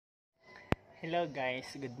Hello guys,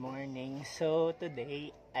 good morning. So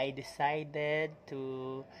today I decided to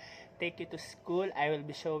take you to school. I will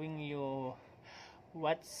be showing you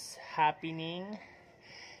what's happening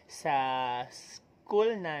sa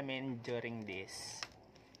school namin during this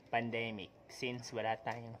pandemic. Since wala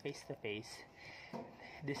tayong face to face,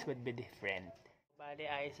 this would be different. Bali,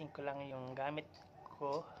 ayusin ko lang yung gamit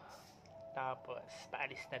ko. Tapos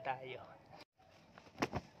paalis na tayo.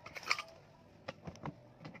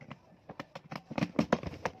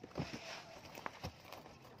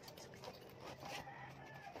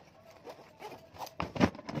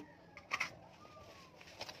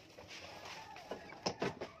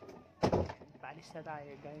 Paalis na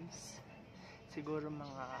tayo guys. Siguro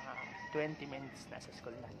mga 20 minutes nasa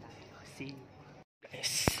school na tayo. See you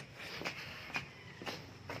guys.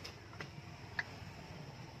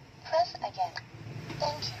 Press again.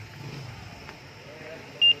 Thank you.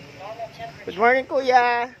 Good morning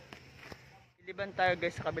kuya. Iliban tayo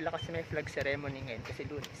guys sa kabila kasi may flag ceremony ngayon kasi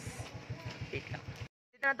Lunes. Wait lang.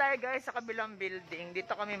 Dito na tayo guys sa kabilang building.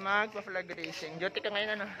 Dito kami magpa-flag racing. Duty ka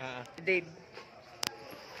ngayon ano? Si Dave.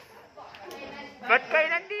 Ba't kayo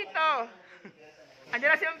nandito? Andiyan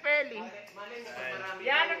na si Ampeli.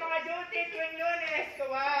 Yan ang mga duty tuwing Lunes.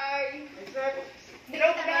 Kawai. Hello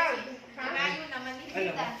vlog. Malayo naman ni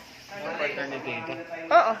Tita. Partner ni Tita.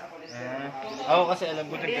 Oo. Ako kasi alam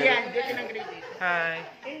ko Hindi yan. Duty ng grade 8. Hi.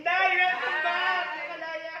 Inday, welcome back.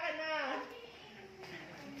 Nakalaya ka na.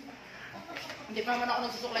 Hindi pa naman ako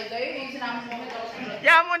nagsusuklay tayo. Yung sinama mo ako nagsusuklay.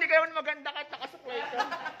 Yan mo, hindi kayo maganda kahit nakasuklay ka.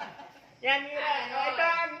 Yan, Mira. Ito.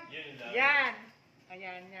 Yan.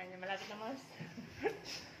 Ayan, yan. Malapit na mas.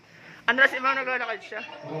 Ano na si Ma'am naglalakad siya?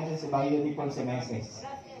 Meses, ibang uniform sa meses.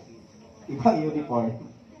 Ibang uniform.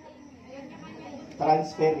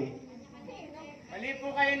 Transfer eh. Mali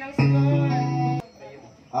po kayo ng school.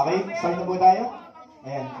 Okay, start na po tayo.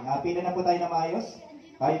 Ayan, pila na po tayo na maayos.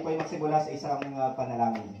 Tayo po ay magsimula sa isang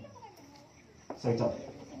panalangin. Sir Chop.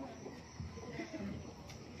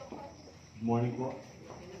 Good morning po.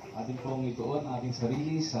 Atin pong ituon ating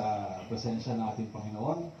sarili sa presensya ng ating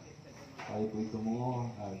Panginoon. Tayo po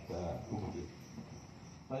tumungo at pumigil.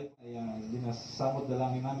 Tayo ay dinasamot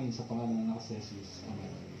dalangin namin sa pangalan ng Jesus.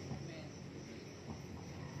 Amen.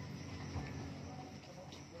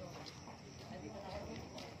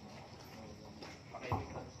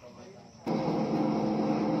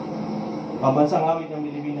 Pambansang awit ng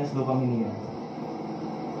Pilipinas, lupang hininga.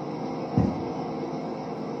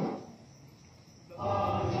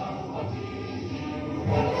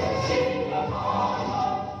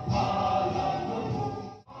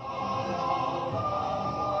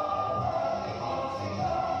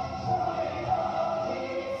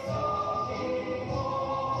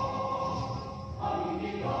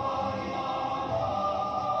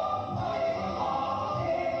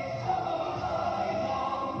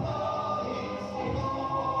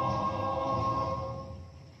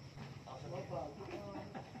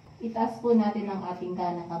 Itaas po natin ang ating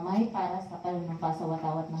kanang kamay para sa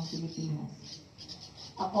panunumpasawat-awat ng Pilipinas.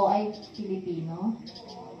 Ako ay Pilipino,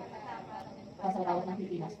 pasawat-awat ng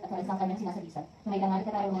Pilipinas, at sa isang kanyang sinasabisan, na may langalit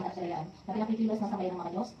katarungan at kalayaan, na pinakikilos ng sambayan ng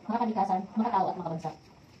mga Diyos, mga kalikasan, mga tao at mga bansa.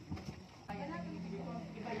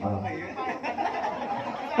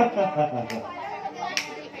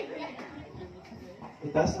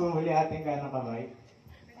 Itaas po muli ating kanang kamay.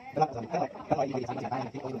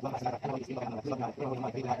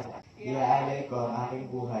 Iaalay ko ang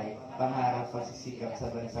aking buhay, pangarap at sisikap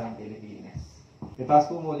sa bansang Pilipinas.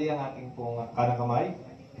 Itaas po muli ang ating pong kanang kamay.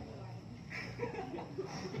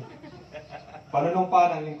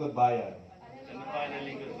 Panunumpa ng lingkod bayan.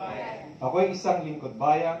 Ako'y isang lingkod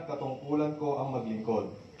bayan, katungkulan ko ang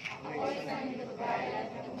maglingkod.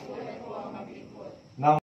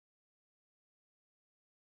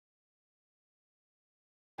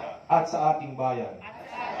 At sa ating bayan.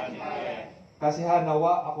 Kasihan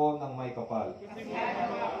nawa ako ng may kapal.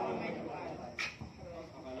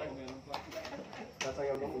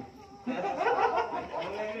 Sasayaw ko.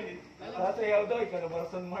 Sasayaw daw, ikaw na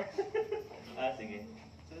Barson Mark. Sige.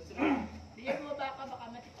 Diyan mo baka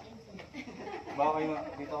matipakin sa mo. Baka kayo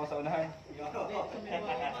dito ako sa unahan.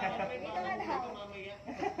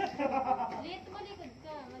 Liit mo likod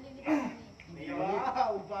ka. Malilit ka.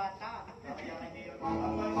 Wow, bata.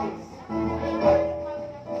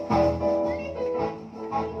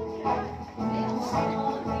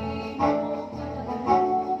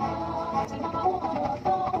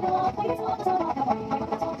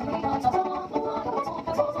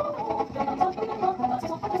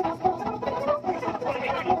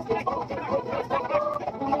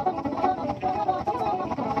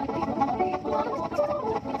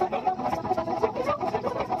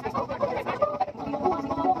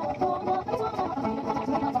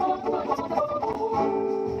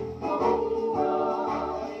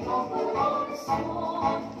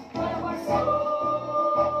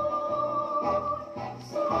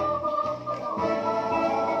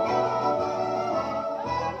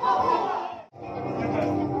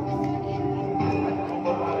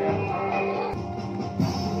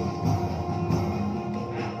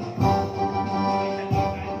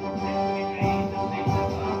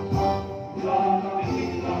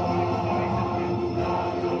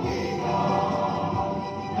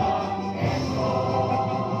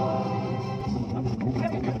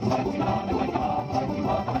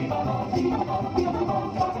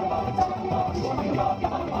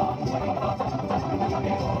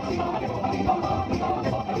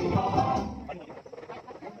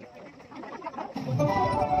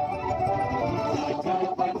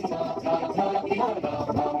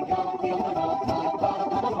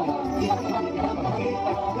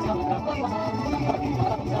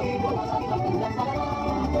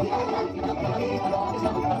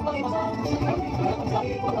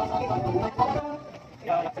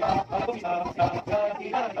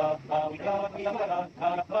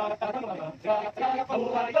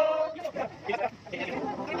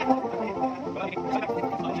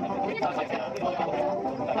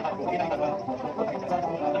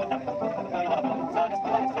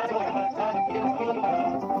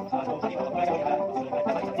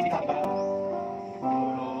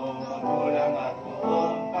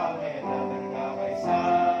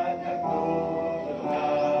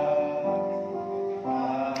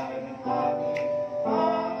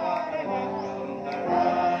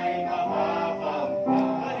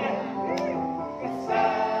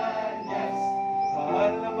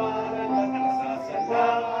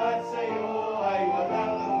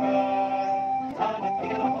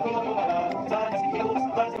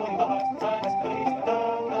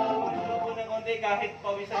 Kahit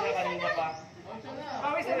pawisan na kanina pa.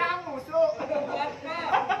 Pawisan na ang puso. Lahat na.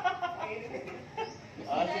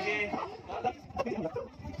 Sige.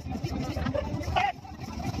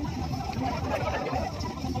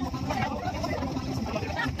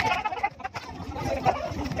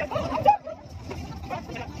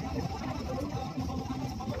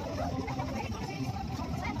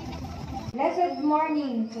 Blessed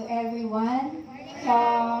morning to everyone.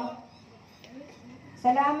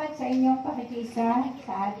 Salamat sa inyong pakikisa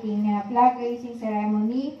sa ating flag raising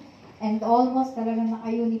ceremony, and almost talagang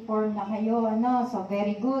naka-uniform na kayo, ano? So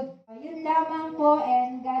very good. Yun lamang po,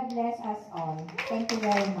 and God bless us all. Thank you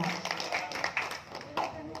very much.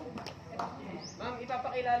 Ma'am,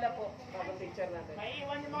 ipapakilala po. Bagong picture natin.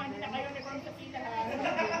 Maiiwan yung mga hindi na kayo uniform sa pila.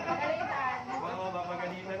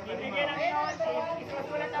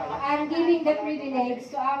 I'm giving the privilege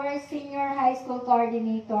to our senior high school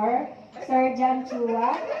coordinator, Sir John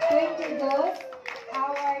Chua, to introduce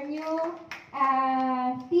our new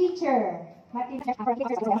teacher.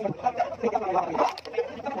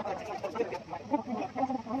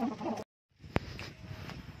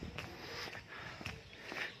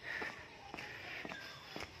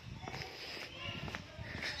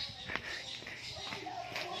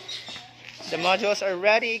 The modules are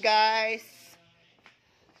ready, guys.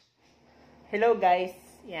 Hello, guys.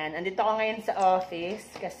 Yan, andito ako ngayon sa office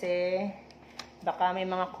kasi baka may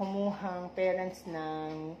mga kumuhang parents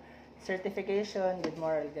ng certification, good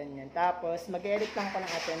moral, ganyan. Tapos, mag-edit lang ako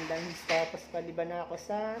ng attendance. Tapos, paliban na ako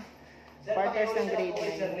sa quarters ng grade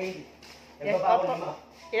 9. Yes, opo.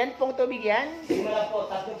 Ilan pong tubig yan? Lima lang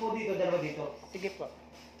po, tatlo po dito, dalawa dito. Sige po.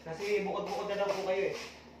 Kasi bukod-bukod na lang po kayo eh.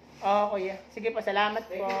 Oo, kuya. Sige po, salamat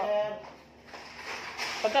po.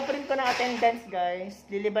 Pagka-print ko ng attendance, guys,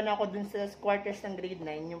 liliban ako dun sa quarters ng grade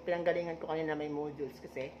 9, yung pinanggalingan ko kanina may modules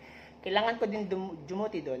kasi kailangan ko din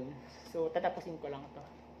dumuti dun. So, tatapusin ko lang to.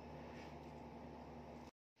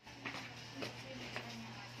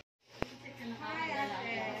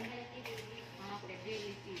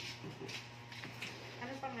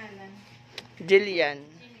 Anong pangalan?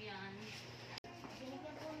 Jillian.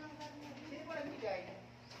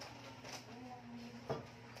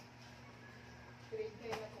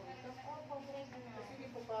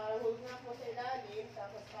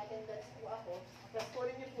 Tapos attendance po ako. Plus po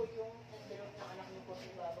rin niyo po yung envelope ng anak niyo po sa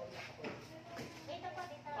ibabaw na ako.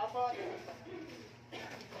 Opo.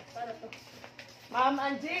 Paano to? Ma'am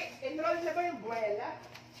Angie, enroll na ba yung buwela?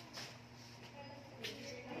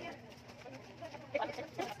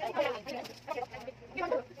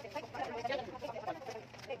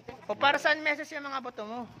 O para saan message yung mga boto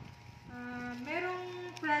mo?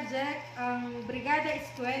 Merong project ang Brigada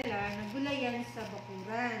Eskwela na gulayan sa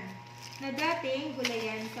Bakuran, na dating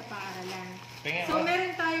gulayan sa paaralan. So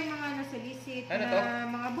meron tayong mga nasolisit na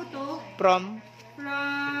mga buto From?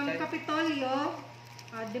 Kapitolyo,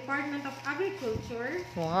 Department of Agriculture,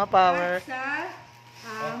 Mga power. at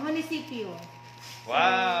sa munisipyo.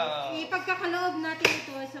 Wow! So, ipagkakaloob natin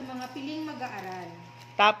ito sa mga piling mag-aaral.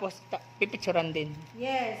 Tapos, pipicturan din.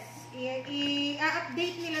 Yes,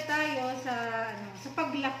 i-update nila tayo sa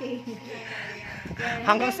paglaki. Yan.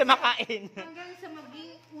 Hanggang sa makain. Hanggang sa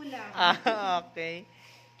maging ulam. Okay.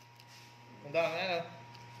 Ang dami na.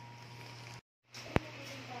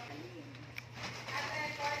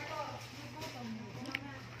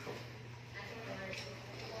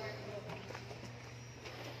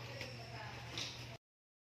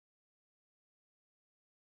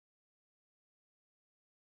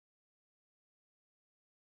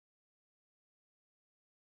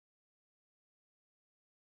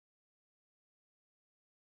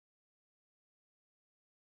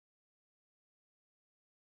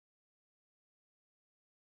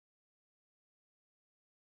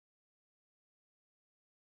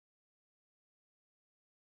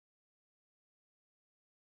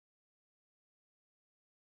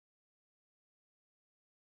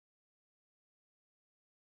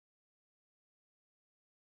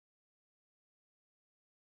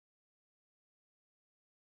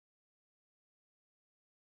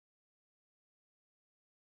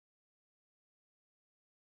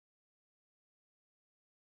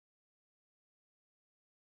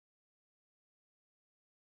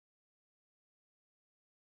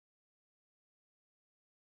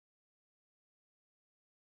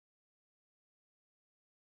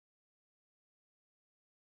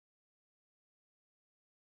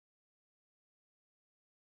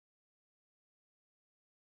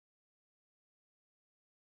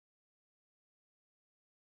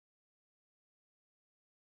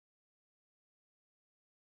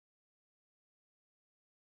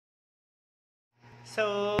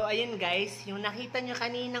 So, ayun guys, yung nakita nyo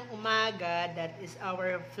kaninang umaga, that is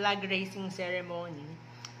our flag raising ceremony.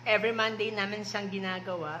 Every Monday namin siyang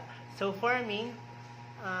ginagawa. So, for me,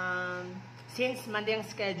 since Monday ang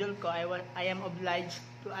schedule ko, I am obliged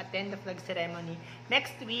to attend the flag ceremony.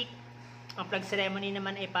 Next week, ang flag ceremony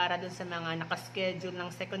naman ay para dun sa mga nakaschedule ng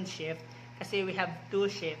second shift kasi we have 2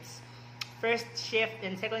 shifts. First shift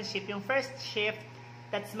and second shift. Yung first shift,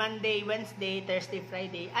 that's Monday, Wednesday, Thursday,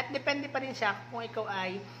 Friday. At depende pa rin siya kung ikaw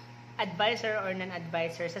ay advisor or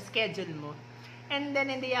non-advisor sa schedule mo. And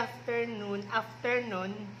then in the afternoon, after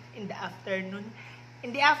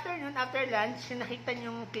lunch, yung nakita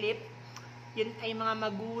niyong clip, yun ay mga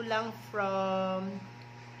magulang from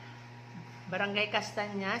Barangay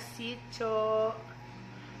Castañas, Sitio,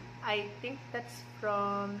 I think that's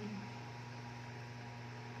from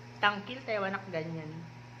Tangkil, Taiwanak, ganyan.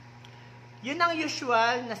 Yun ang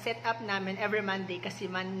usual na setup namin every Monday kasi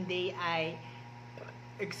Monday ay,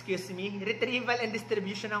 retrieval and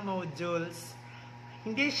distribution ng modules.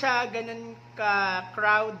 Hindi siya ganun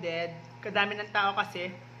ka-crowded, kadami ng tao kasi.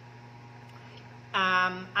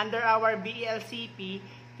 Under our BELCP,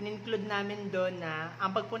 in-include namin doon na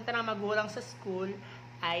ang pagpunta ng magulang sa school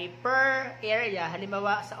ay per area.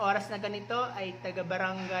 Halimbawa, sa oras na ganito ay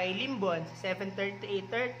taga-barangay Limbon, 7:30 to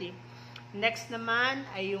 8:30. Next naman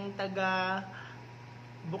ay yung taga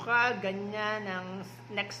Bukal, ganyan, ng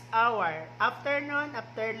next hour. After nun,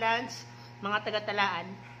 after lunch, mga taga-Talaan,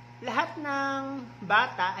 lahat ng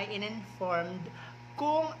bata ay in-informed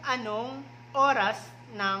kung anong oras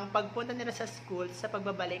ng pagpunta nila sa school sa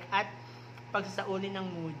pagbabalik at pagsasauli ng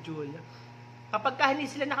module. Kapag hindi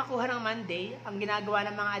sila nakakuha ng Monday, ang ginagawa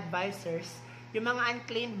ng mga advisors, yung mga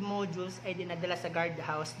unclaimed modules ay dinadala sa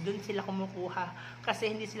guardhouse. Doon sila kumukuha kasi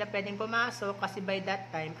hindi sila pwedeng pumasok kasi by that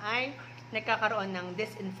time ay nagkakaroon ng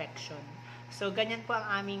disinfection. So, ganyan po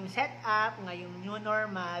ang aming setup ngayong new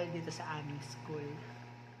normal dito sa aming school.